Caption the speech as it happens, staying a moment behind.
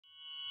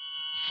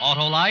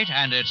Autolite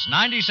and its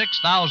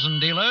 96,000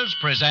 dealers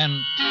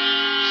present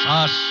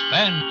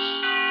Suspense.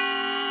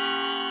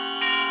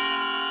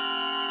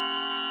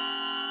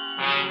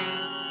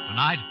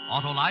 Tonight,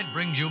 Autolite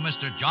brings you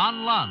Mr.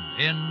 John Lund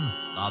in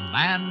The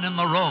Man in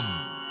the Room,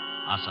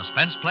 a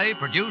suspense play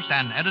produced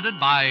and edited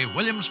by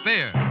William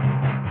Spear.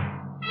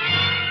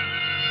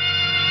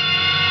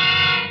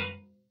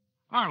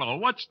 Harlow,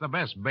 what's the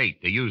best bait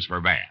to use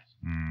for bass?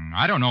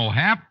 I don't know,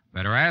 Hap.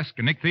 Better ask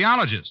an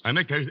ichthyologist. An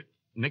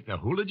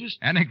ichthyologist?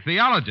 An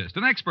ichthyologist,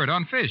 an expert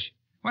on fish.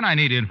 When I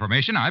need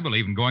information, I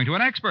believe in going to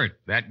an expert.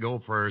 That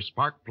go for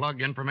spark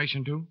plug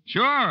information, too?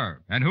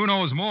 Sure. And who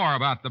knows more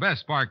about the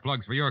best spark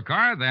plugs for your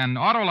car than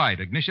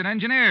Autolite ignition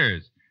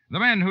engineers, the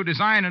men who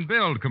design and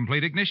build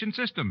complete ignition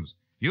systems,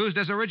 used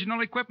as original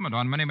equipment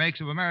on many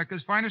makes of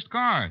America's finest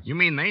cars. You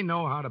mean they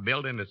know how to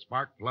build into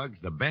spark plugs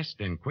the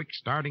best in quick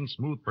starting,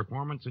 smooth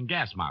performance, and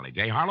gas mileage,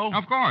 eh, Harlow?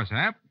 Of course,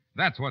 Hap.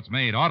 That's what's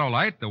made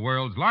Autolite the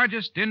world's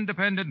largest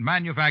independent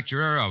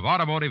manufacturer of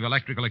automotive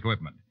electrical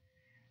equipment.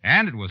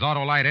 And it was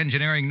Autolite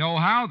engineering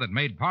know-how that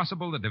made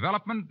possible the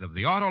development of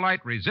the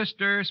Autolite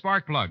resistor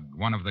spark plug,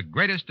 one of the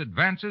greatest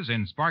advances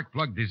in spark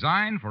plug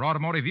design for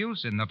automotive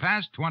use in the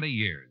past 20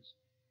 years.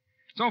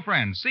 So,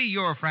 friends, see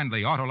your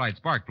friendly Autolite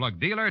spark plug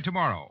dealer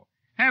tomorrow.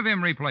 Have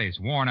him replace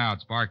worn-out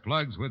spark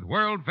plugs with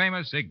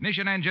world-famous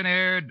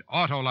ignition-engineered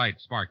Autolite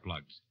spark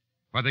plugs.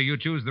 Whether you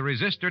choose the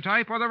resistor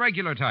type or the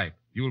regular type,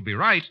 you'll be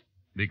right,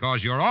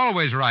 because you're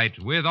always right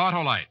with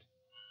Autolite.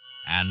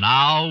 And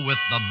now, with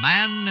The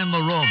Man in the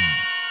Room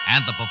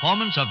and the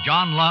performance of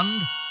John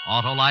Lund,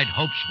 Autolite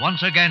hopes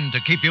once again to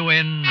keep you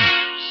in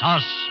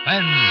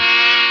suspense.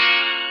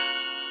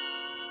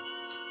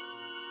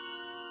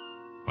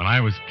 When I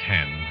was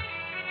 10,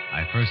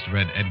 I first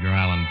read Edgar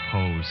Allan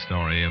Poe's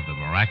story of the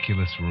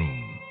miraculous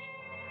room.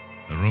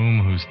 The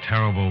room whose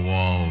terrible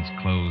walls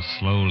closed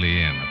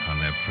slowly in upon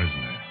their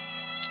prisoner.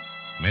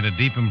 Made a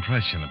deep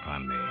impression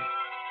upon me.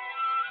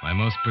 My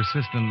most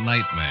persistent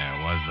nightmare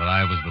was that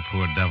I was the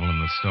poor devil in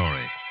the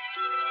story.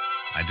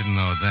 I didn't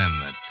know then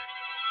that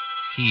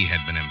he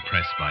had been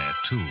impressed by it,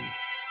 too,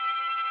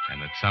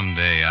 and that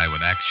someday I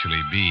would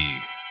actually be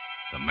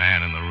the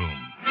man in the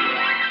room.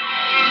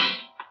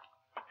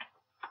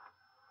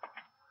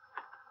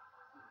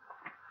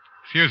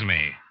 Excuse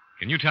me.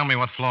 Can you tell me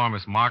what floor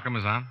Miss Markham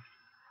is on?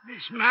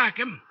 Miss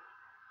Markham?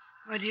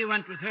 What do you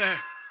want with her?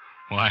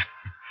 Why,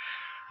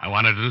 I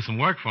want her to do some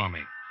work for me.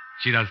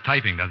 She does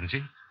typing, doesn't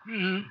she?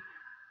 Mm-hmm.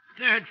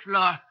 Third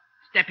floor.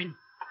 Step in.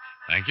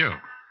 Thank you.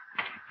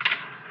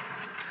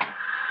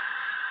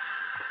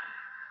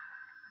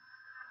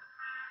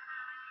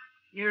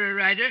 You're a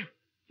writer?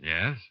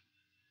 Yes.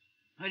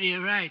 What do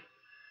you write?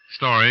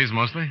 Stories,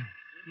 mostly.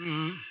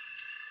 Mm-hmm.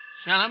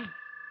 Sell 'em?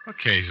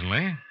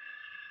 Occasionally.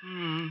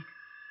 Mm-hmm.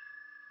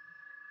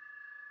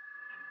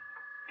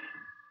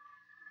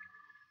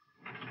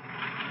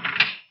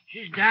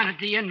 She's down at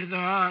the end of the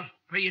hall,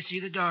 where you see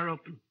the door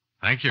open.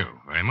 Thank you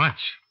very much.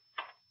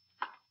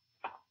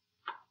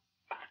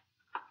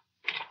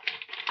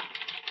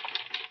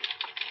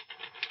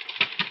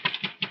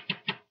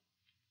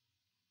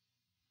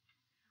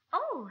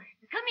 Oh,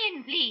 come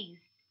in, please.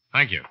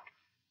 Thank you.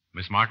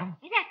 Miss Markham?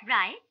 That's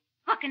right.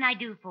 What can I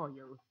do for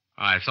you?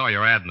 I saw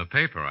your ad in the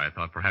paper. I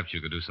thought perhaps you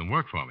could do some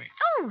work for me.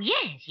 Oh,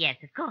 yes,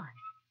 of course.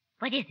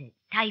 What is it?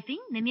 Typing?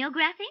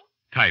 Mimeographing?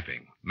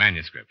 Typing.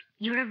 Manuscript.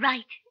 You're a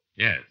writer?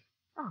 Yes.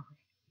 Oh.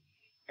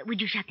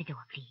 Would you shut the door,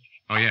 please?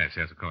 Oh, yes,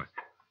 of course.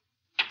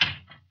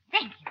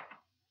 Thank you.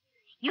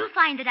 You'll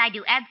find that I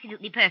do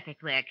absolutely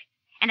perfect work,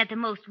 and at the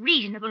most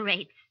reasonable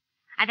rates.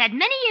 I've had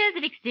many years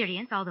of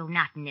experience, although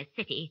not in this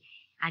city.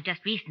 I've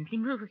just recently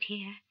moved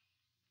here.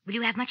 Will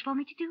you have much for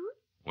me to do?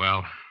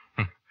 Well,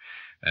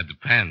 that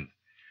depends.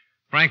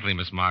 Frankly,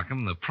 Miss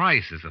Markham, the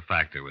price is a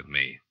factor with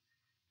me.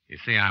 You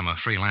see, I'm a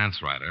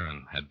freelance writer,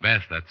 and at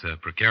best, that's a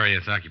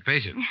precarious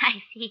occupation.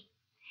 I see.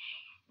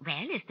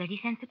 Well, is 30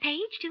 cents a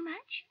page too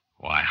much?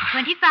 Why?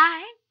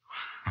 25?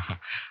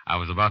 I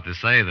was about to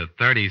say that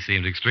 30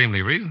 seems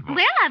extremely reasonable.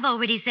 Well, I've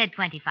already said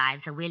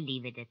 25, so we'll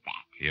leave it at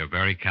that. You're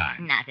very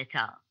kind. Not at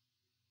all.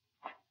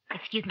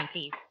 Excuse me,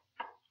 please.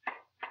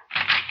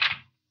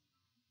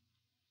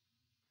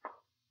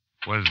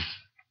 Was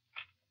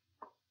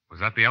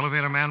that the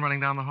elevator man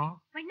running down the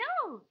hall? Why,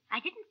 no, I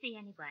didn't see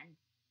anyone.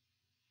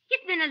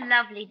 It's been a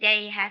lovely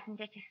day, hasn't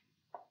it?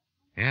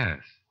 Yes.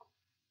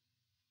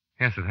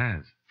 Yes, it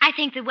has. I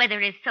think the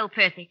weather is so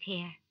perfect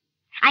here.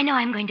 I know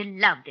I'm going to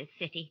love this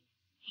city.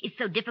 It's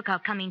so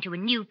difficult coming to a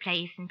new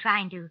place and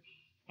trying to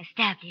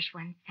establish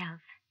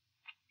oneself,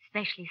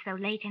 especially so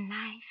late in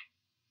life.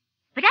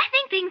 But I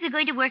think things are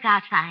going to work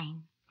out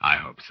fine. I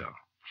hope so.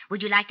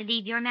 Would you like to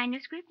leave your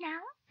manuscript now?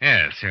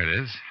 Yes, here it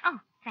is. Oh,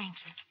 thank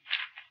you.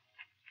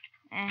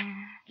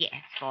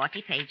 Yes,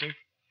 40 pages.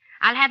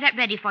 I'll have that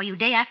ready for you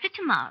day after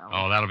tomorrow.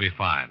 Oh, that'll be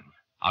fine.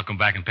 I'll come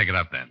back and pick it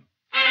up then.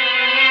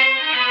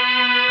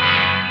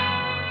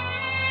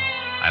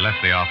 I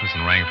left the office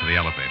and rang for the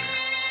elevator.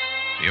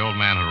 The old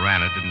man who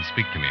ran it didn't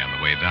speak to me on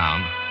the way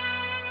down,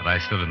 but I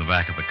stood in the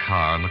back of the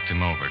car and looked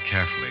him over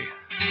carefully.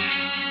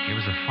 He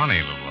was a funny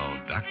little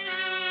old duck.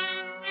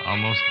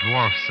 almost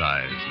dwarf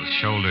size, with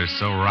shoulders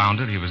so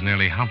rounded he was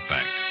nearly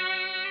humpbacked.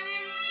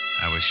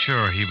 I was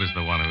sure he was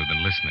the one who had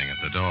been listening at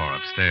the door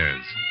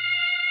upstairs.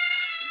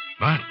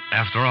 But,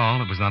 after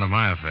all, it was none of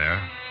my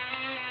affair.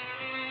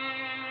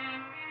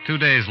 2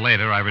 days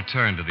later, I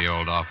returned to the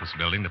old office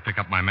building to pick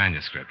up my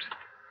manuscript.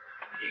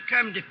 You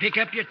come to pick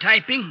up your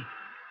typing?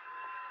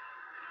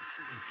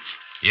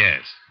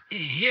 Yes.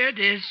 Here it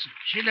is.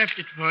 She left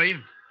it for you.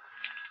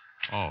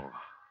 Oh.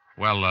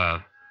 Well,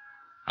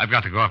 I've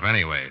got to go up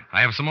anyway. I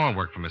have some more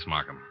work for Miss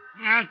Markham.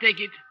 I'll take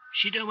it.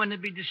 She don't want to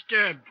be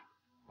disturbed.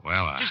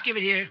 Well, Just give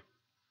it here.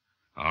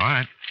 All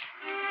right.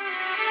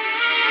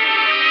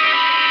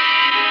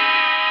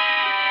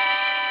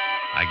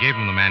 I gave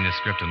him the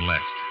manuscript and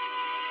left.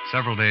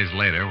 Several days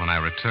later, when I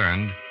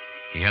returned,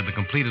 he had the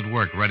completed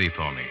work ready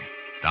for me,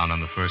 down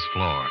on the first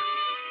floor.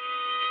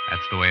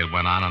 That's the way it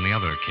went on the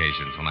other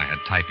occasions when I had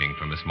typing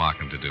for Miss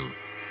Markham to do.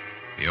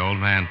 The old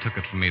man took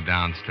it from me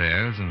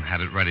downstairs and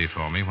had it ready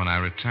for me when I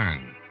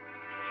returned.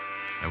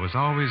 There was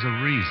always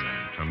a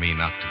reason for me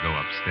not to go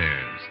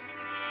upstairs.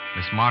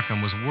 Miss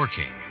Markham was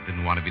working and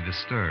didn't want to be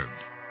disturbed.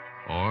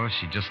 Or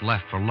she just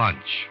left for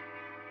lunch.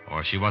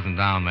 Or she wasn't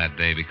down that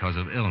day because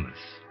of illness.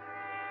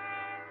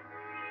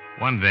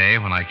 One day,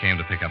 when I came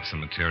to pick up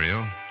some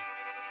material,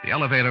 the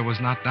elevator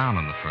was not down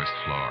on the first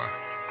floor,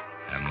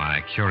 and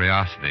my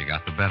curiosity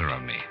got the better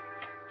of me.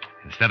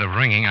 Instead of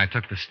ringing, I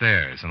took the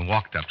stairs and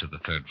walked up to the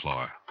third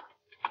floor.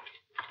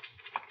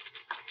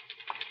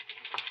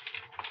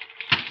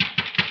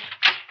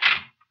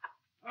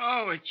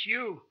 Oh, it's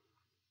you.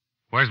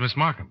 Where's Miss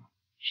Markham?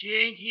 She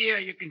ain't here.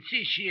 You can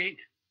see she ain't.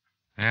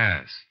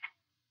 Yes.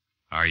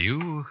 Are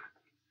you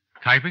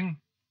typing?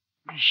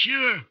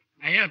 Sure.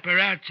 I help her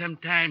out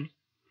sometimes.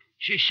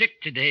 She's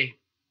sick today.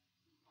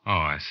 Oh,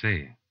 I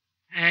see.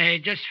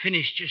 I just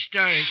finished your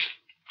story.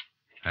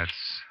 That's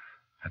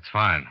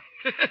fine.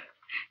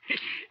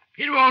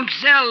 It won't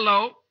sell,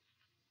 though.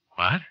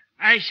 What?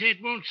 I say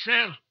it won't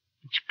sell.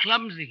 It's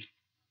clumsy.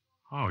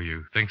 Oh,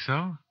 you think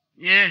so?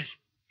 Yes.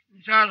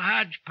 It's all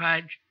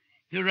hodgepodge.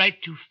 You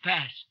write too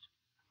fast.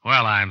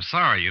 Well, I'm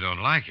sorry you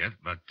don't like it,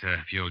 but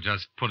if you'll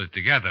just put it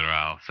together,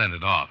 I'll send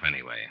it off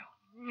anyway.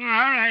 All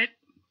right.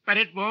 But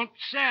it won't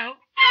sell.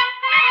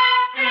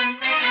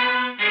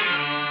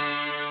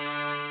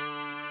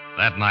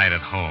 That night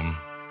at home,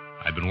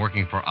 I'd been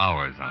working for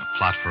hours on a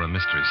plot for a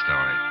mystery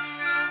story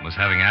and was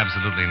having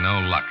absolutely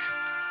no luck.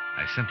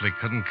 I simply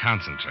couldn't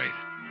concentrate.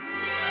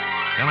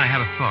 Then I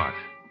had a thought.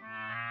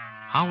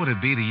 How would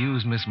it be to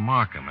use Miss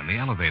Markham and the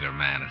elevator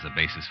man as a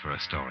basis for a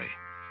story?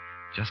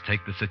 Just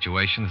take the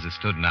situation as it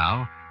stood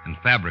now and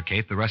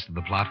fabricate the rest of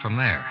the plot from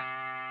there.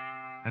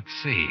 Let's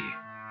see.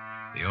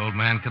 The old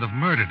man could have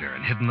murdered her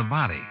and hidden the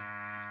body.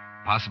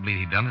 Possibly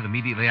he'd done it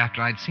immediately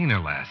after I'd seen her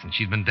last, and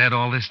she'd been dead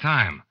all this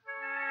time.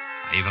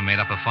 I even made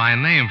up a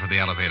fine name for the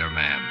elevator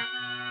man.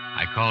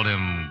 I called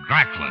him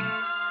Dracklin.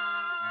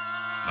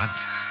 But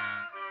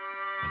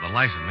for the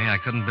life of me, I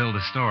couldn't build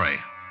a story.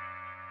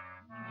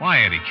 Why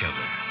had he killed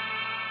her?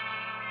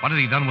 What had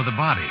he done with the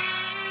body?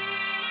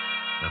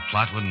 The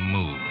plot wouldn't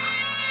move.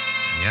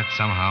 And yet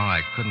somehow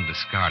I couldn't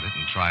discard it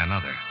and try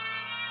another.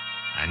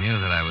 I knew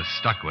that I was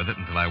stuck with it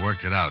until I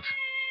worked it out.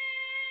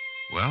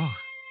 Well,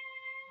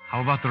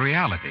 how about the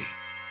reality?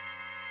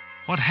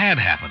 What had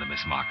happened to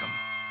Miss Markham?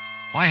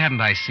 Why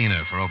hadn't I seen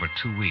her for over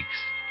 2 weeks?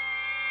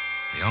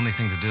 The only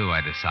thing to do,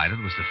 I decided,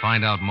 was to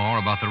find out more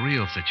about the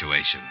real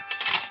situation.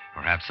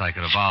 Perhaps I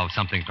could evolve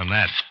something from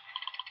that.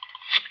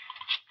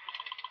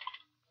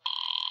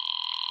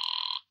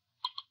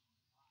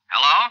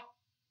 Hello?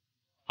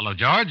 Hello,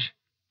 George?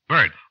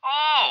 Bert.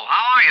 Oh,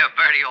 how are you,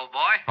 Bertie, old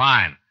boy?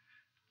 Fine.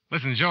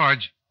 Listen,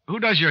 George, who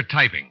does your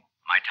typing?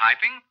 My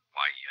typing?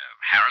 Why,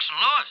 Harrison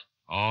Lewis.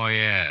 Oh,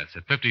 yes,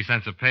 at 50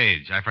 cents a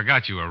page. I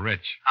forgot you were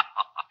rich.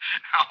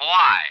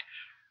 Why?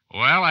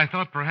 Well, I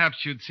thought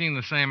perhaps you'd seen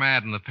the same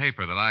ad in the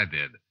paper that I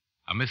did.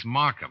 A Miss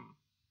Markham.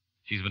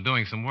 She's been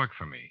doing some work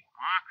for me.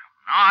 Markham?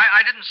 No,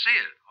 I didn't see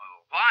it.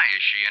 Well, why?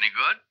 Is she any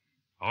good?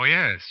 Oh,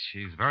 yes,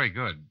 she's very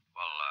good.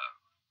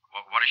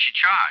 Well, what does she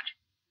charge?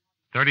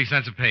 30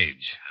 cents a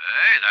page.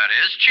 Hey, that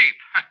is cheap.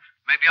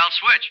 Maybe I'll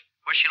switch.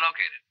 Where's she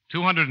located?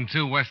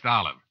 202 West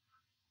Olive.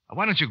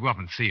 Why don't you go up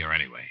and see her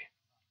anyway?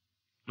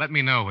 Let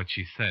me know what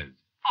she says.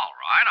 All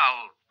right,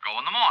 I'll go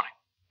in the morning.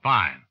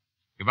 Fine.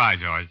 Goodbye,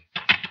 George.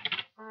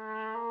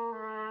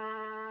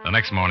 The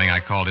next morning,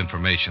 I called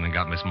information and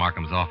got Miss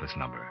Markham's office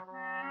number.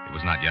 It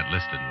was not yet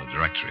listed in the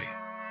directory.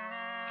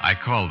 I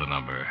called the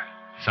number,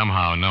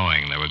 somehow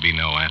knowing there would be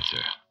no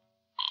answer.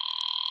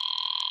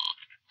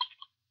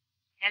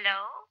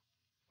 Hello?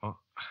 Oh,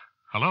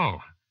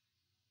 hello.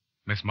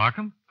 Miss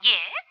Markham? Yes?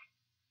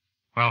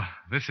 Well,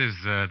 this is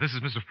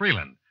Mr.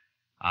 Freeland.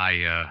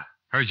 I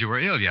heard you were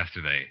ill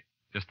yesterday.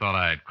 Just thought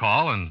I'd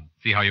call and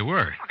see how you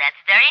were. Oh,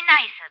 that's very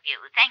nice of you.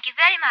 Thank you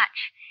very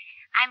much.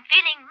 I'm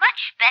feeling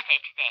much better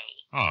today.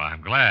 Oh,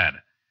 I'm glad.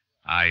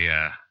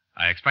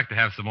 I expect to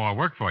have some more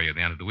work for you at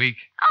the end of the week.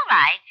 All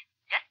right.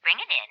 Just bring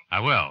it in. I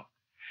will.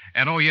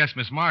 And oh, yes,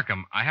 Miss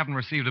Markham, I haven't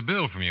received a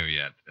bill from you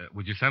yet.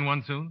 Would you send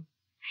one soon?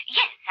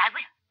 Yes, I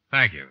will.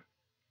 Thank you.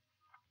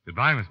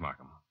 Goodbye, Miss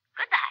Markham.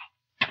 Goodbye.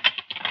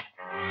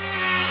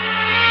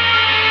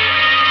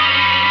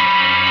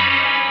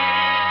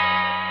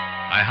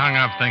 I hung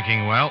up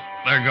thinking, well,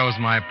 there goes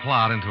my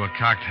plot into a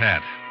cocked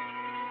hat.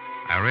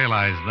 I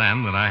realized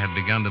then that I had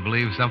begun to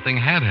believe something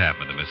had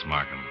happened to Miss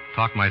Markham.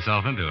 Talked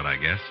myself into it, I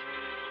guess.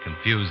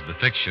 Confused the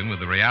fiction with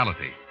the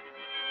reality.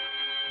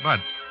 But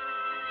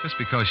just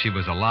because she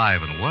was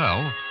alive and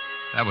well,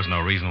 that was no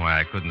reason why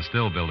I couldn't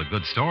still build a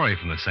good story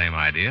from the same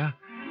idea.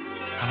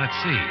 Now, let's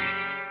see.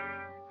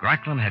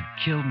 Gracklin had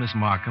killed Miss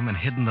Markham and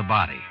hidden the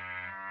body.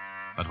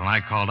 But when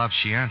I called up,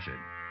 she answered.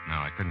 No,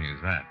 I couldn't use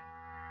that.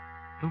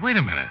 But wait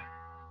a minute.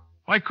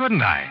 Why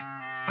couldn't I?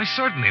 Why,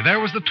 certainly, there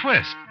was the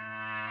twist.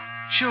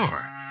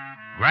 Sure.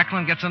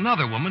 Gracklin gets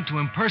another woman to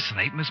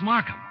impersonate Miss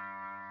Markham.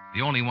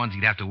 The only ones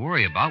he'd have to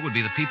worry about would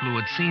be the people who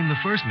had seen the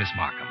first Miss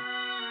Markham.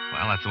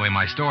 Well, that's the way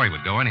my story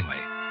would go anyway.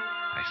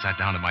 I sat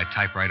down at my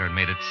typewriter and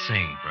made it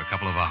sing for a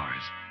couple of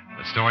hours.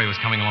 The story was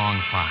coming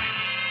along fine.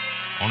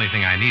 Only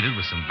thing I needed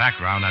was some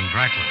background on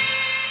Gracklin.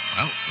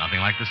 Well, nothing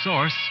like the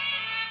source.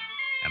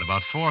 At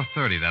about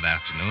 4:30 that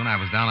afternoon, I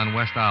was down on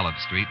West Olive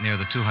Street near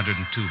the 202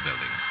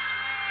 building.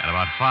 At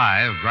about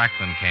 5,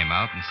 Gracklin came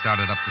out and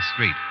started up the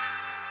street.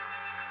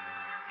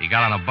 He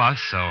got on a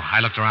bus, so I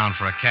looked around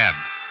for a cab.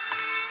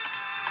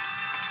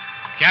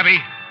 Cabby,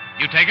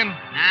 you taken?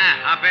 Nah,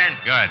 hop in.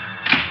 Good.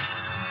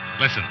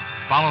 Listen,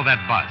 follow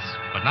that bus,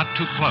 but not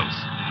too close.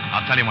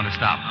 I'll tell you when to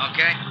stop.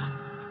 Okay.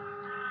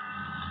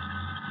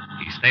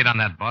 He stayed on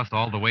that bus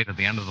all the way to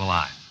the end of the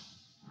line.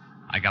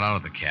 I got out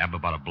of the cab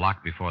about a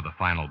block before the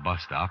final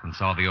bus stop and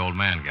saw the old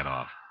man get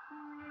off.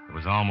 It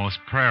was almost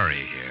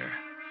prairie here.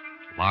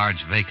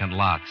 Large vacant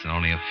lots and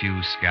only a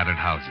few scattered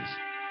houses.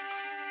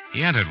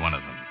 He entered one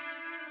of them.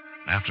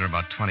 After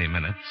about 20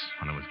 minutes,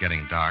 when it was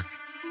getting dark,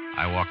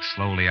 I walked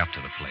slowly up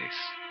to the place.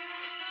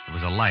 There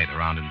was a light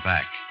around and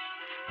back.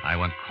 I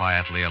went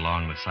quietly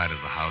along the side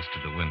of the house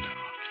to the window.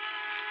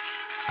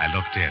 I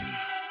looked in.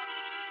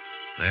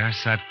 There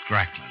sat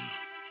Gracklin,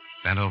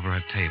 bent over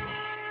a table,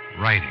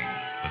 writing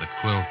with a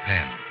quill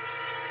pen.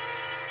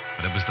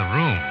 But it was the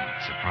room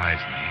that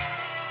surprised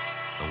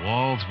me. The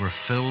walls were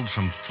filled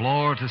from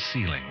floor to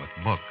ceiling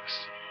with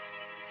books.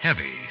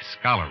 Heavy,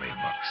 scholarly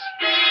books.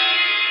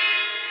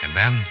 And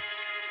then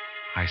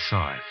I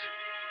saw it.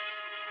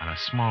 On a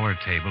smaller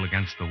table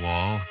against the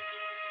wall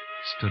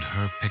stood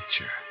her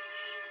picture.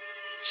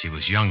 She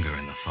was younger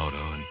in the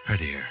photo and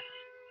prettier,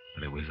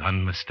 but it was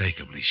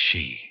unmistakably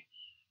she.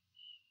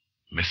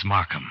 Miss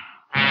Markham.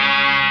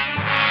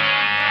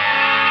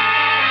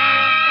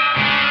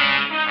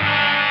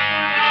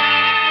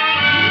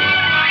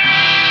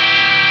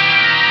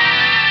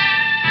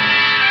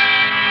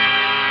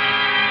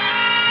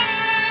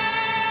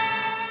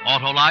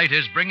 Autolite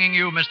is bringing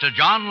you Mr.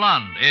 John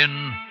Lund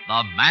in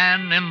The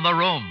Man in the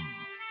Room.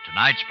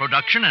 Tonight's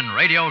production in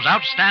radio's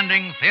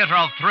outstanding theater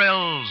of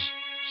thrills,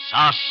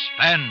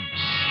 Suspense.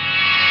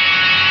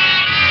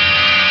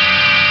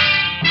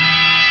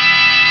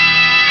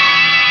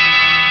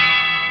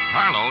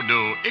 Harlow,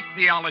 do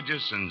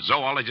ichthyologists and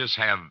zoologists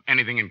have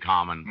anything in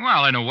common?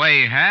 Well, in a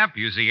way, Hap,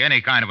 you see,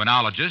 any kind of an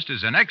ologist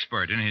is an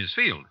expert in his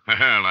field.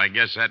 Well, I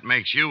guess that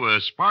makes you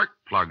a spark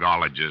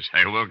plugologist,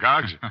 hey,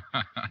 Wilcox?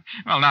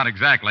 Well, not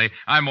exactly.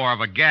 I'm more of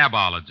a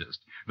gabologist.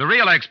 The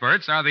real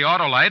experts are the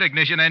Autolite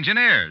ignition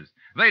engineers.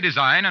 They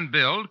design and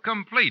build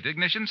complete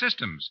ignition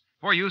systems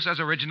for use as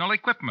original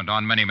equipment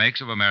on many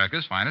makes of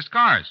America's finest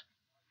cars.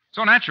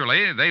 So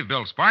naturally, they've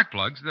built spark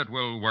plugs that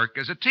will work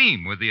as a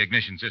team with the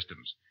ignition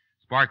systems.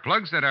 Spark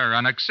plugs that are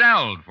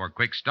unexcelled for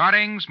quick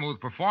starting, smooth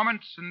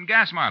performance, and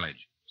gas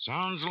mileage.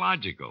 Sounds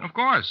logical. Of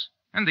course.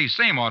 And these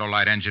same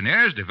Autolite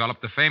engineers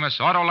developed the famous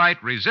Autolite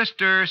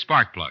resistor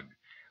spark plug,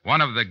 one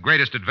of the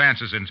greatest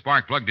advances in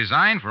spark plug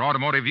design for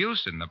automotive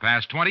use in the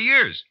past 20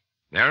 years.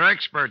 They're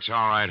experts,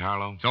 all right,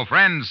 Harlow. So,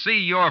 friends, see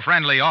your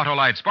friendly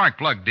Autolite spark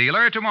plug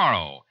dealer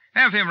tomorrow.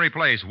 Have him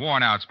replace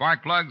worn-out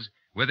spark plugs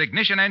with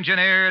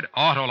ignition-engineered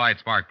Autolite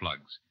spark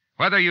plugs.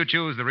 Whether you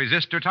choose the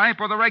resistor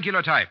type or the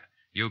regular type,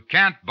 you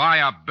can't buy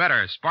a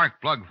better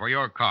spark plug for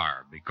your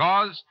car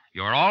because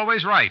you're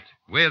always right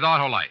with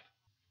Autolite.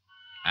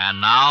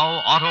 And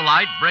now,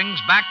 Autolite brings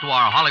back to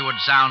our Hollywood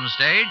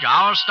soundstage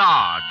our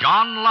star,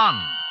 John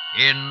Lund,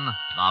 in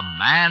The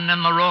Man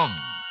in the Room,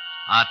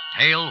 a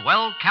tale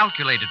well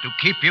calculated to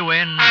keep you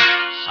in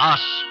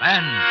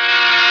suspense.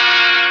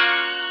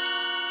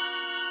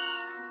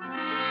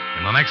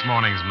 In the next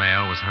morning's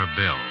mail was her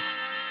bill.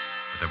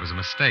 But there was a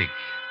mistake.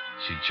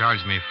 She'd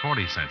charged me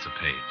 40 cents a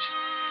page.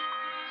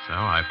 So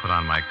I put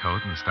on my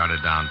coat and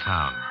started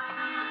downtown.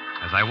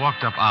 As I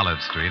walked up Olive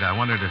Street, I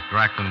wondered if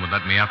Gracklin would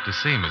let me up to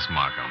see Miss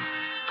Markham.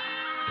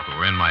 If it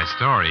were in my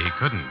story, he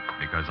couldn't,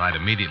 because I'd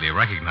immediately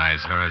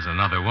recognize her as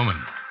another woman.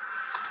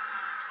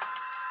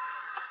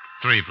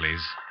 3,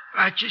 please.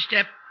 Watch your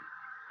step.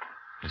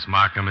 Miss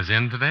Markham is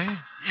in today?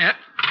 Yep.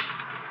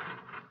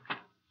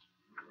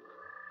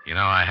 You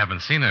know, I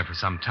haven't seen her for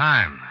some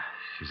time.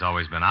 She's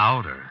always been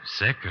out or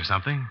sick or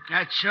something.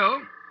 That's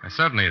so?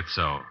 Certainly it's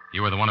so.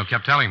 You were the one who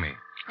kept telling me.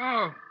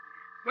 Oh.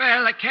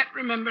 Well, I can't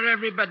remember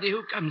everybody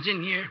who comes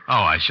in here. Oh,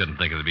 I shouldn't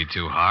think it'd be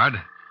too hard.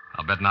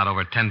 I'll bet not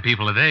over 10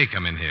 people a day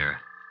come in here.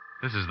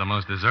 This is the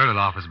most deserted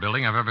office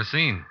building I've ever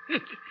seen.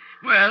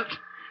 Well,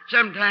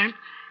 sometimes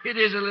it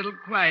is a little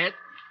quiet.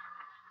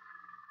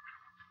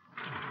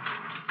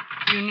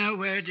 You know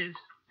where it is?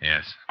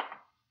 Yes.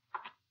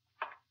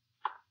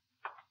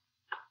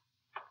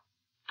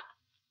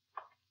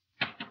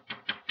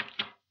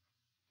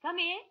 Come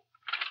in.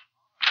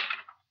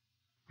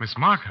 Miss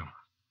Markham.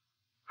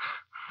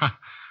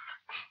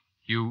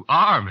 You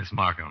are Miss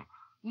Markham.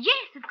 Yes,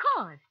 of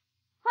course.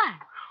 What?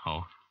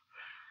 Oh,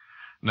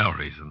 no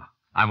reason.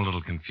 I'm a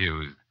little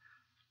confused.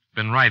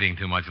 Been writing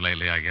too much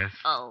lately, I guess.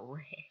 Oh,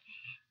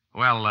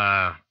 Well,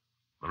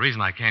 the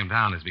reason I came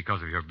down is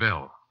because of your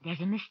bill. there's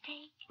a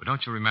mistake. But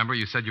don't you remember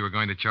you said you were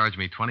going to charge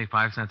me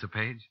 25 cents a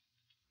page?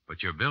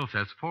 But your bill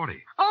says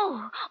 40.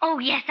 Oh,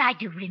 yes, I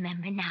do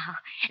remember now.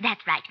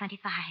 That's right,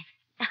 25.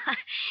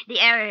 The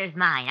error is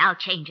mine. I'll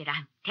change it.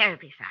 I'm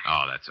terribly sorry.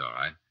 Oh, that's all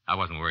right. I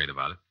wasn't worried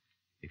about it.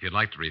 If you'd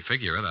like to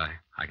refigure it,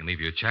 I can leave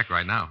you a check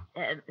right now.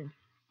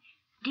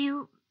 Do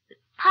you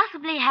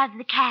possibly have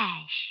the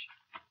cash?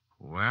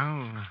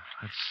 Well,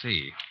 let's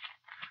see.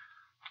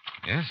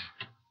 Yes?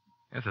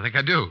 Yes, I think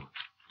I do.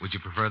 Would you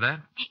prefer that?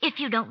 If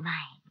you don't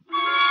mind.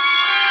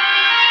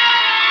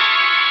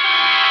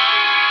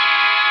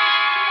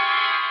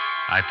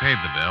 I paid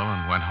the bill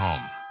and went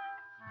home.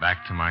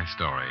 Back to my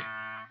story.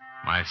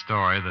 My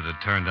story that had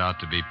turned out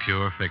to be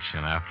pure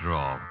fiction after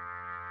all.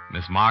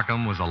 Miss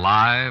Markham was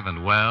alive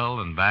and well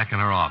and back in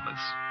her office,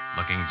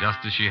 looking just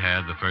as she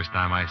had the first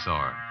time I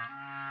saw her.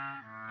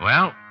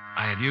 Well,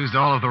 I had used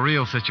all of the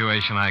real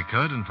situation I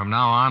could, and from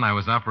now on I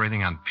was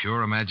operating on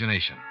pure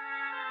imagination.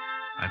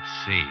 Let's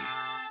see.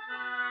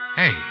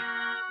 Hey,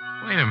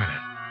 wait a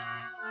minute.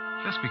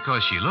 Just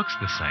because she looks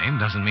the same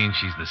doesn't mean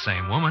she's the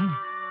same woman.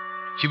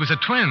 She was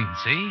a twin,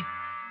 see?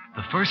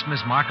 The first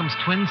Miss Markham's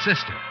twin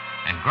sister,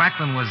 and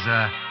Gracklin was,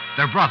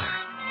 their brother.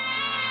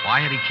 Why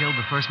had he killed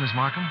the first Miss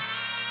Markham?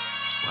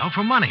 Well,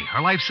 for money,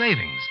 her life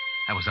savings.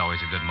 That was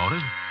always a good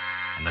motive.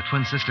 And the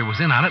twin sister was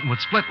in on it and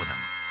would split with him.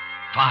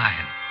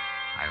 Fine.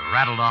 I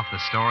rattled off the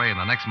story and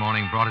the next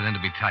morning brought it in to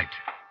be typed.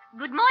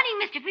 Good morning,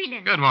 Mr.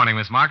 Freeland. Good morning,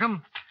 Miss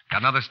Markham.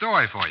 Got another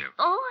story for you.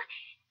 Oh,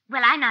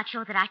 well, I'm not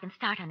sure that I can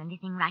start on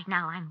anything right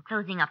now. I'm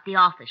closing up the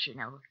office, you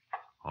know.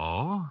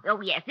 Oh?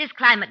 Oh, yes, this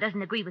climate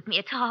doesn't agree with me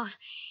at all.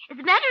 As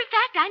a matter of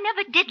fact, I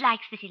never did like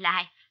city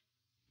life.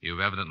 You've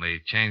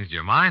evidently changed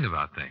your mind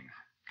about things.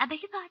 I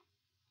beg your pardon?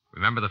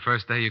 Remember the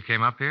first day you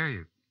came up here?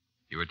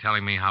 You were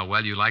telling me how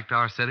well you liked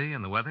our city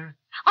and the weather?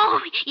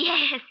 Oh,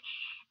 yes.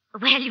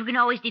 Well, you can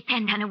always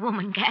depend on a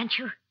woman, can't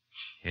you?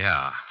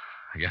 Yeah,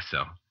 I guess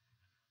so.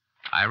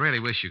 I really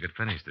wish you could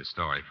finish this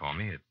story for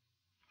me. It's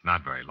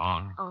not very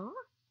long. Oh?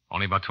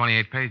 Only about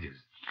 28 pages.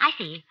 I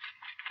see.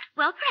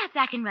 Well, perhaps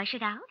I can rush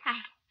it out. I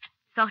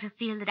sort of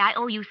feel that I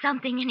owe you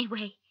something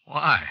anyway.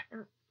 Why?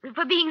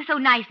 For being so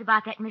nice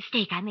about that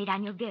mistake I made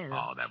on your bill.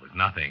 Oh, that was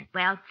nothing.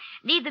 Well,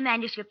 leave the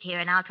manuscript here,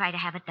 and I'll try to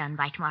have it done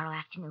by tomorrow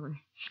afternoon.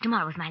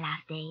 Tomorrow's my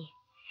last day.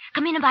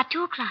 Come in about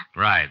 2 o'clock.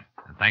 Right.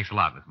 And thanks a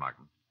lot, Miss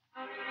Markham.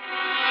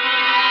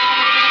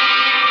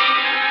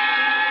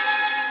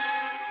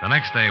 The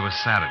next day was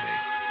Saturday.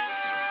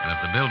 And if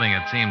the building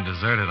had seemed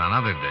deserted on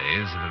other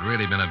days, it had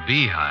really been a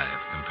beehive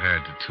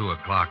compared to 2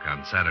 o'clock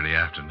on Saturday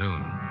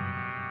afternoon.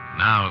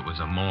 Now it was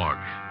a morgue.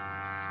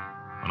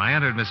 When I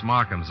entered Miss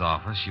Markham's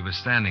office, she was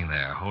standing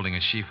there holding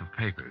a sheaf of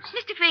papers.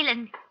 Mr.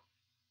 Freeland,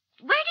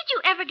 where did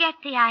you ever get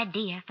the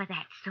idea for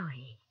that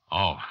story?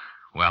 Oh,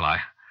 well, I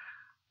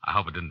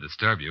hope it didn't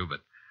disturb you,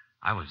 but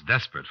I was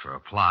desperate for a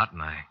plot,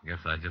 and I guess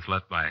I just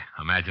let my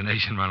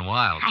imagination run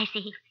wild. I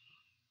see.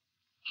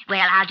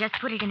 Well, I'll just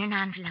put it in an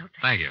envelope.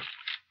 Thank you.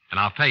 And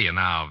I'll pay you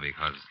now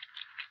because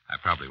I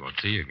probably won't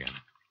see you again.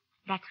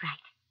 That's right.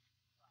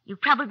 You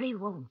probably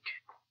won't.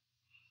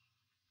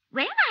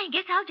 Well, I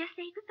guess I'll just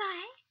say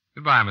goodbye.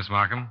 Goodbye, Miss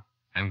Markham,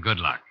 and good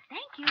luck.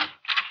 Thank you.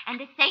 And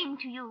the same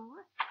to you.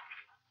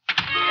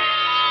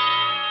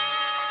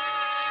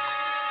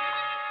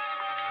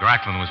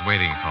 Gracklin was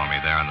waiting for me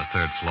there on the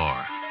 3rd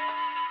floor.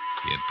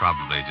 He had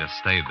probably just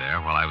stayed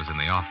there while I was in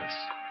the office.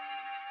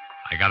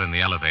 I got in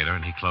the elevator,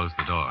 and he closed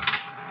the door.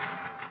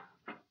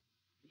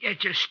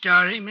 Get your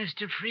story,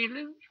 Mr.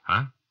 Freeland?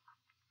 Huh?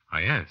 Oh,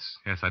 yes.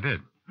 Yes, I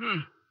did.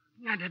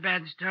 Not a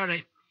bad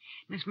story.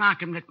 Miss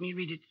Markham let me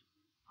read it.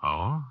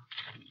 Oh?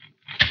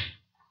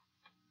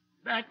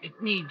 But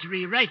it needs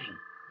rewriting.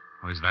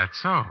 Oh, is that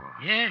so?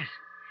 Yes.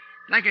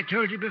 Like I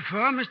told you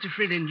before, Mr.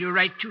 Freeland, you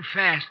write too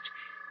fast.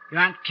 You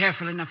aren't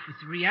careful enough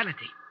with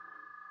reality.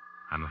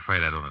 I'm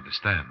afraid I don't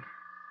understand.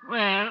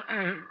 Well,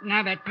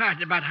 now that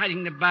part about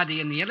hiding the body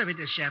in the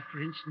elevator shaft,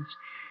 for instance,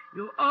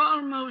 you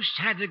almost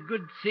had a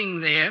good thing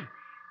there,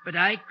 but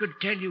I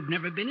could tell you've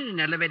never been in an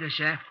elevator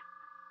shaft.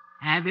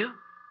 Have you?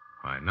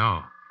 Why,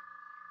 no.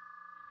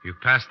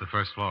 You've passed the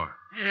 1st floor.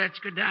 Let's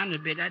go down a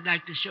bit. I'd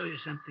like to show you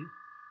something.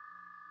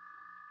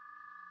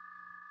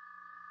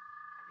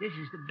 This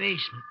is the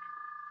basement.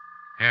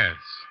 Yes.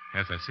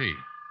 Yes, I see.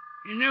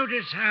 You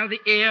notice how the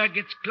air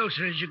gets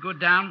closer as you go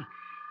down?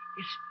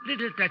 It's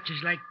little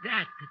touches like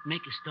that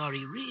make a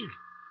story real.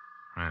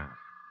 Yeah.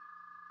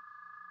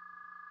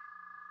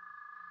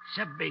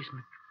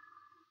 Sub-basement.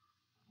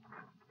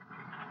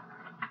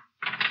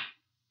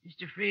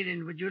 Mr.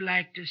 Freeland, would you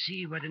like to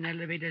see what an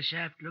elevator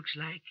shaft looks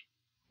like?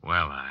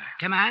 Well,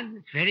 Come on,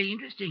 it's very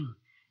interesting,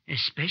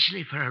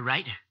 especially for a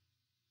writer.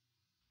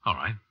 all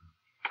right.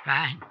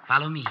 Fine,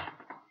 follow me.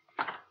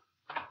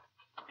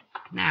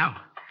 Now,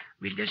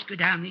 we'll just go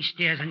down these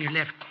stairs on your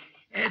left.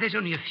 There's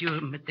only a few of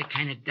them, but they're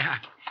kind of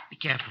dark. Be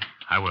careful.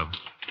 I will.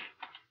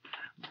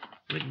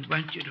 Wouldn't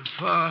want you to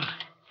fall.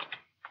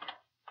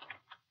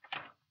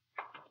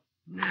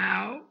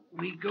 Now,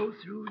 we go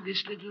through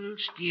this little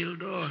steel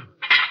door.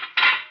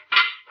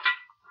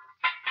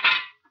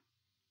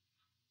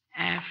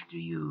 After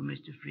you,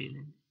 Mr.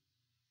 Freeland.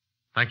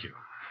 Thank you.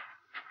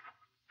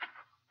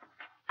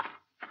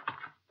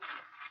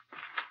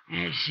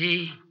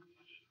 See,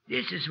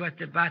 this is what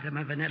the bottom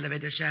of an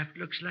elevator shaft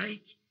looks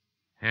like.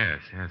 Yes,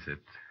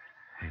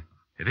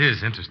 it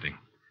is interesting.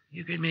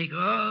 You could make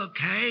all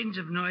kinds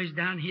of noise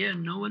down here,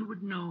 and no one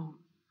would know.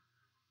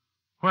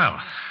 Well,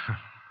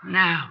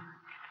 Now,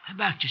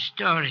 about your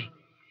story.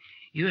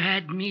 You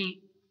had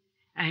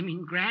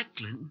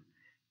Gracklin,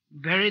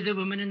 bury the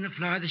woman in the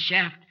floor of the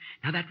shaft.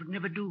 Now, that would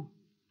never do.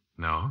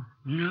 no.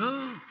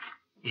 No.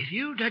 If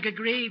you dug a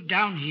grave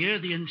down here,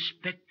 the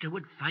inspector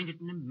would find it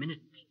in a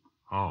minute.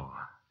 Oh,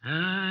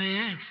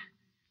 Yes.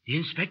 The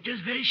inspector's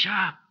very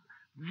sharp.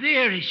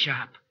 Very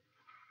sharp.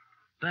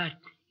 But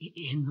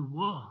in the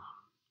wall.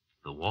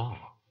 the wall.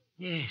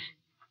 Yes.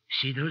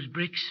 See those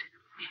bricks?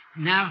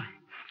 Now,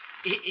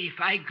 if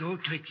I go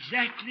to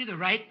exactly the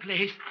right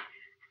place,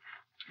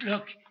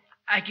 look,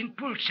 I can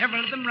pull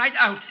several of them right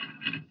out.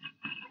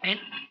 And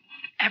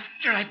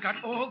after I've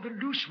got all the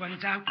loose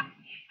ones out,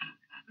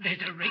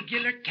 there's a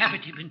regular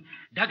cavity been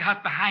dug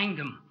out behind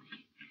them.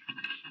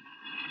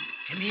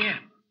 Come here.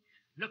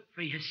 Look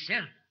for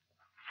yourself.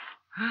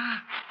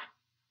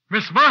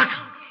 Miss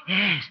Markham!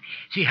 Yes.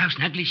 See how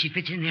snugly she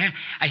fits in there?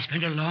 I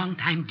spent a long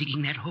time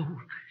digging that hole.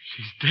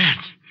 She's dead.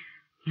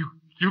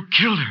 You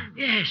killed her.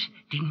 Yes.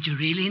 Didn't you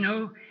really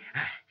know?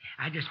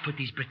 I'll just put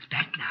these bricks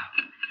back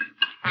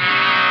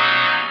now.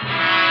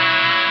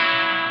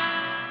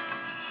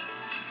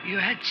 You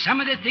had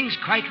some of the things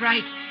quite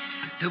right.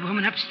 The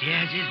woman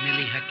upstairs is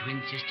Millie, her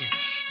twin sister.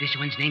 This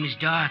one's name is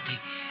Dorothy.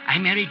 I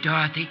married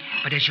Dorothy,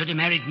 but I should have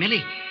married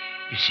Millie.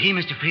 You see,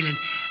 Mr. Freeland,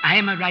 I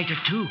am a writer,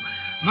 too.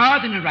 More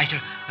than a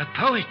writer, a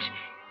poet.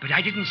 But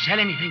I didn't sell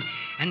anything,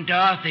 and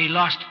Dorothy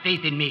lost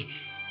faith in me.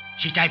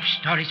 She typed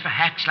stories for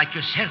hacks like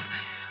yourself,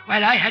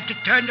 while I had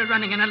to turn to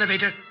running an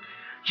elevator.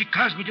 She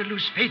caused me to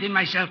lose faith in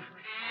myself.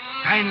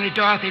 Finally,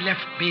 Dorothy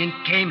left me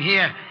and came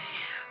here.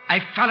 I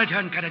followed her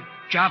and got a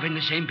job in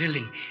the same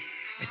building.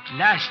 At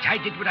last, I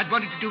did what I'd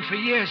wanted to do for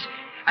years.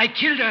 I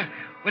killed her.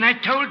 When I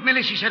told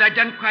Millie, she said I'd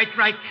done quite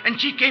right, and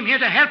she came here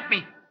to help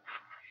me.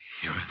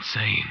 You're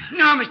insane.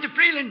 No, Mr.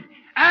 Freeland.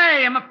 I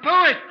am a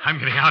poet. I'm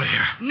getting out of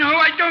here. No,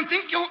 I don't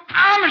think you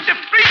are, Mr.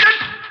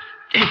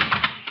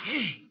 Freeland.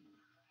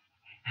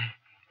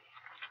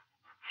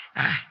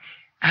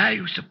 Are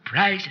you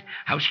surprised at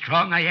how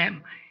strong I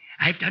am?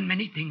 I've done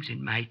many things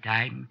in my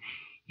time,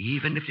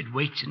 even if it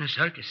waits in a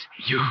circus.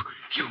 You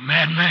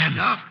madman.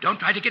 No, don't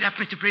try to get up,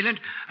 Mr. Freeland,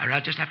 or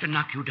I'll just have to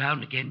knock you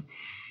down again.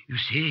 You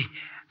see,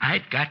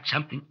 I've got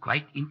something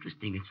quite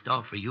interesting in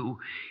store for you.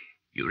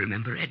 You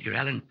remember Edgar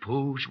Allan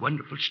Poe's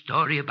wonderful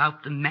story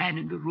about the man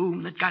in the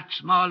room that got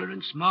smaller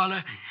and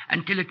smaller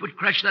until it would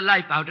crush the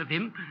life out of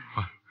him?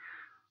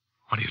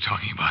 What are you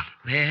talking about?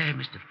 There,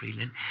 Mr.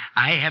 Freeland,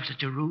 I have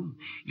such a room.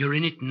 You're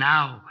in it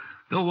now.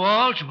 The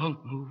walls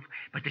won't move,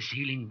 but the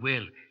ceiling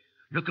will.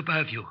 Look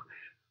above you.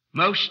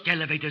 Most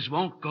elevators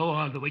won't go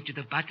all the way to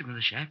the bottom of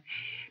the shaft,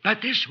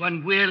 but this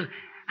one will.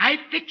 I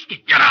fixed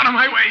it. Get out of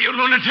my way, you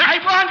lunatic! I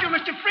warned you,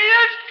 Mr.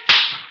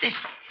 Freeland!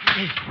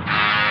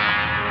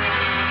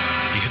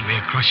 He hit me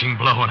a crushing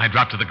blow, and I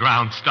dropped to the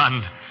ground,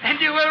 stunned. And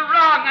you were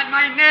wrong on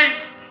my name.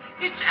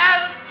 It's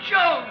Al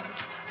Jones.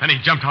 Then he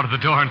jumped out of the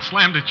door and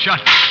slammed it shut.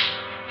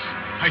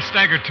 I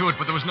staggered to it,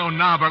 but there was no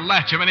knob or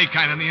latch of any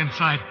kind on the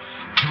inside.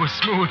 It was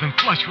smooth and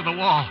flush with the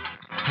wall.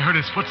 I heard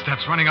his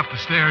footsteps running up the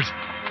stairs.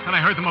 Then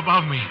I heard them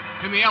above me,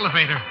 in the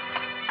elevator.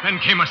 Then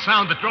came a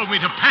sound that drove me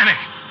to panic.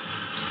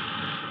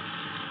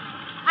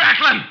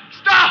 Racklin,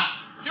 stop!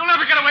 You'll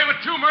never get away with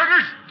 2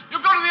 murders.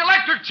 You'll go to the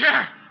electric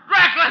chair.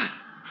 Racklin!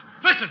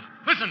 Listen.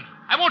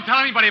 I won't tell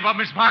anybody about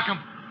Miss Markham.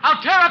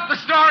 I'll tear up the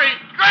story.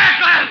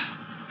 Racklin!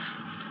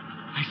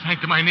 I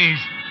sank to my knees.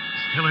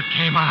 Still it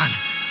came on.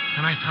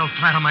 Then I fell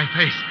flat on my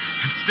face.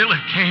 And still it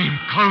came,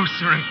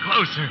 closer and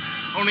closer,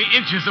 only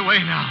inches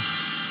away now.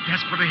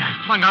 Desperately, I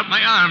flung out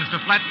my arms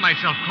to flatten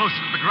myself closer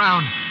to the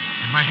ground.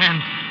 And my hand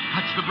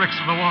touched the bricks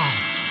of the wall,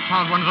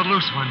 found one of the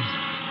loose ones.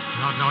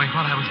 Without knowing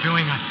what I was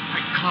doing,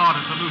 I clawed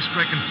at the loose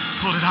brick and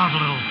pulled it out a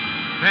little.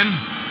 Then,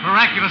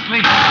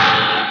 miraculously,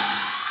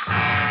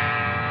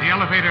 the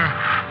elevator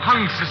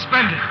hung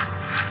suspended.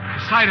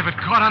 The side of it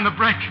caught on the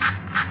brick.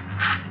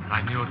 But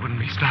I knew it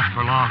wouldn't be stopped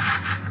for long.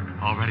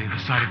 Already the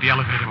side of the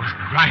elevator was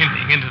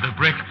grinding into the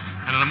brick,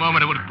 and in a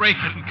moment it would break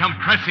it and come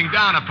pressing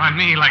down upon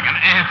me like an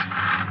ant.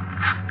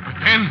 But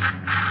then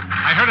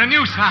I heard a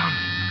new sound.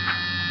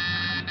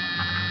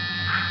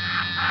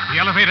 The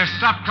elevator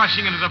stopped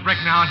crushing into the brick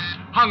now and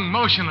hung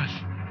motionless.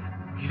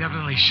 He'd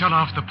evidently shut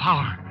off the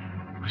power.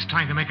 He was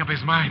trying to make up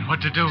his mind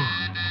what to do.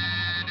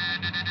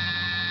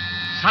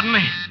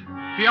 Suddenly,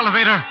 the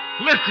elevator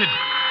lifted.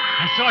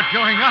 I saw it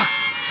going up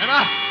and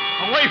up,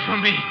 away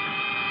from me.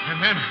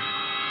 And then,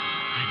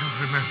 I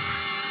don't remember.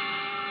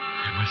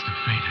 I must have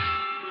fainted.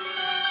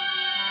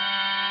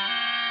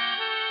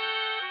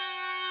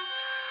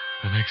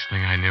 The next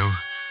thing I knew,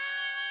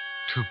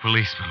 2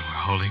 policemen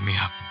were holding me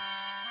up,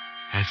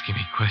 asking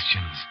me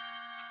questions.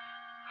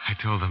 I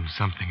told them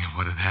something of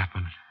what had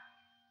happened.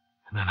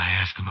 And then I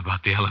asked them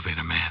about the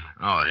elevator man.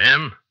 Oh,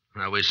 him?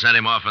 Well, we sent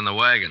him off in the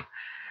wagon.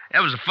 It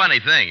was a funny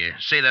thing. You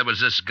see, there was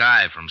this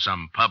guy from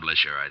some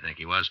publisher, I think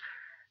he was.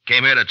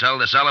 Came here to tell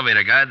this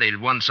elevator guy they'd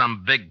won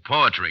some big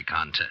poetry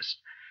contest.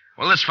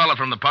 Well, this fellow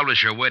from the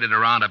publisher waited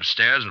around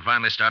upstairs and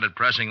finally started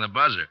pressing the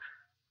buzzer.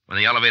 When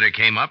the elevator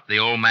came up, the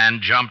old man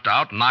jumped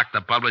out, knocked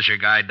the publisher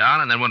guy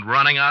down, and then went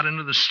running out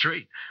into the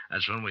street.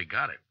 That's when we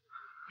got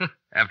him.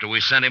 After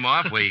we sent him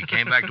off, we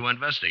came back to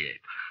investigate.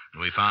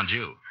 And we found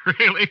you.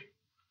 Really?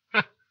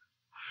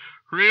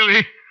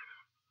 Really?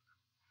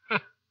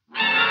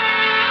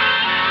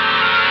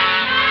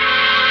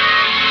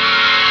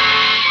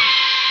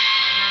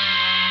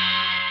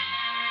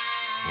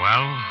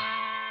 Well,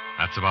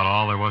 that's about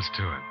all there was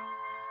to it.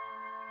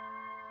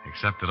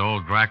 Except that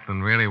old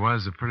Gracklin really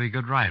was a pretty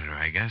good writer,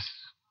 I guess.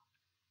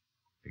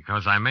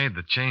 Because I made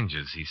the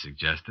changes he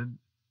suggested.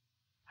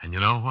 And you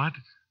know what?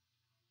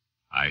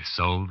 I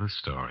sold the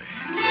story.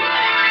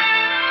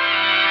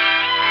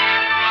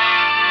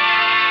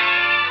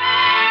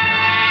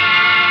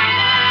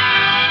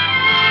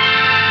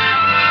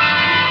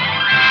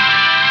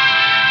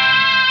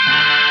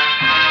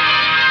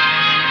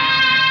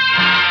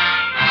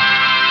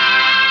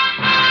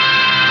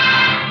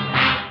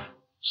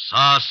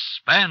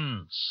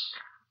 Suspense,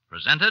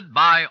 presented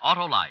by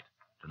Autolite.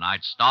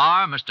 Tonight's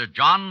star, Mr.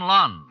 John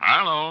Lund.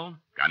 Hello.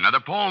 Got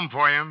another poem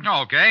for you.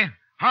 Okay.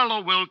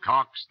 Harlow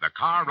Wilcox, the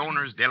car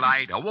owner's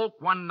delight,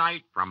 awoke one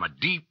night from a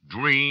deep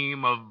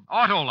dream of...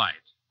 Autolite.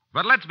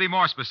 But let's be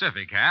more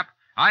specific, Hap.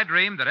 I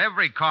dreamed that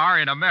every car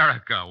in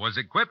America was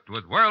equipped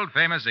with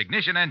world-famous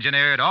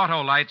ignition-engineered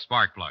Autolite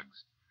spark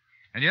plugs.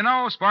 And you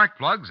know, spark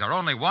plugs are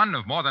only one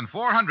of more than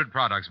 400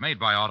 products made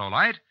by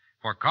Autolite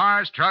for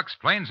cars, trucks,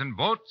 planes, and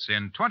boats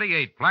in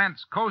 28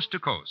 plants coast to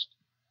coast.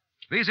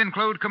 These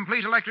include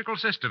complete electrical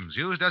systems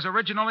used as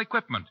original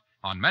equipment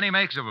on many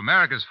makes of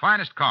America's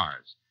finest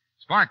cars.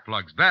 Spark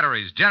plugs,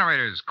 batteries,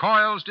 generators,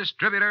 coils,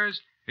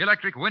 distributors,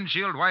 electric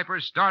windshield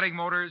wipers, starting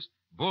motors,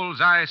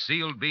 bullseye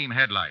sealed beam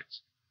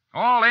headlights.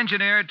 All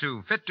engineered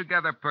to fit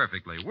together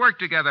perfectly, work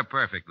together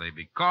perfectly,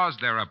 because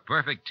they're a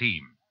perfect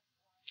team.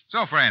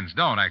 So, friends,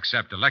 don't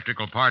accept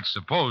electrical parts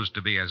supposed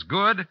to be as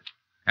good.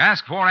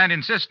 Ask for and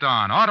insist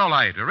on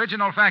Autolite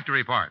original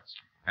factory parts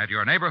at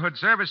your neighborhood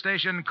service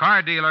station,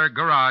 car dealer,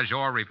 garage,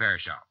 or repair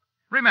shop.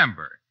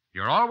 Remember,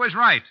 you're always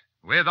right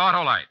with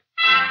Autolite.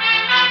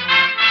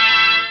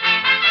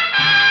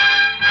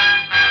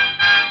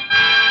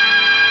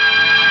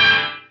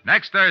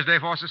 Next Thursday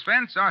for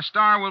Suspense, our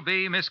star will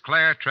be Miss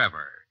Claire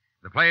Trevor.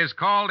 The play is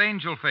called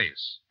Angel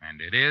Face,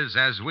 and it is,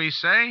 as we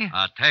say,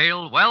 A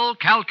tale well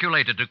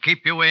calculated to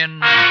keep you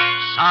in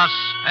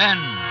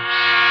suspense.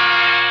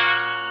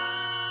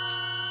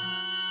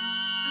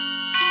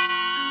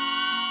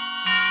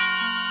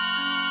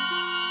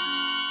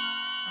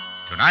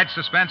 Tonight's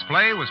suspense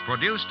play was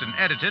produced and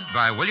edited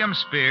by William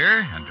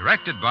Spear and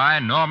directed by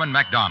Norman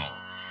MacDonald.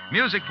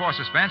 Music for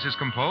Suspense is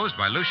composed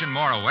by Lucien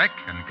Moraweck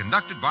and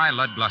conducted by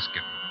Lud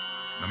Gluskin.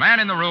 The Man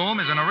in the Room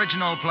is an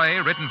original play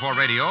written for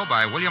radio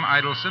by William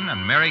Idelson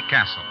and Mary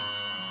Castle.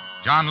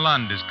 John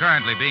Lund is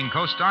currently being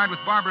co-starred with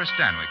Barbara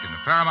Stanwyck in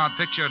the Paramount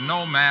picture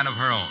No Man of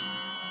Her Own.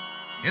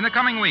 In the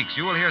coming weeks,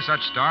 you will hear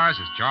such stars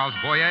as Charles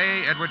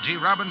Boyer, Edward G.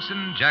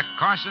 Robinson, Jack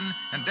Carson,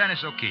 and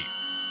Dennis O'Keefe.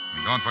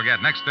 And don't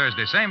forget, next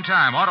Thursday, same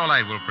time,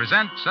 Autolite will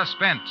present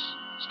Suspense,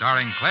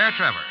 starring Claire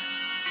Trevor.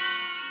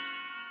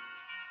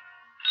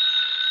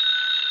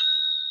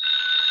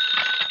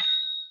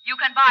 You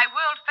can buy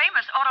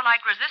world-famous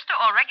Autolite resistor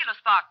or regular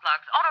spark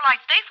plugs, Autolite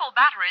stay-full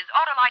batteries,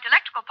 Autolite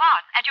electrical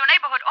parts at your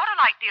neighborhood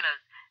Autolite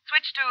dealers.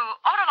 Switch to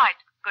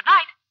Autolite. Good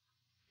night.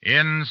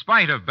 In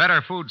spite of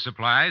better food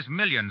supplies,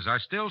 millions are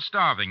still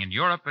starving in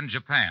Europe and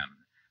Japan.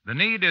 The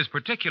need is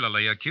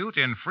particularly acute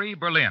in Free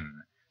Berlin.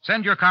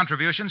 Send your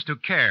contributions to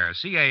CARE,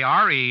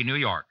 C-A-R-E, New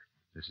York.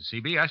 This is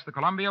CBS, the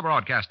Columbia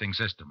Broadcasting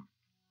System.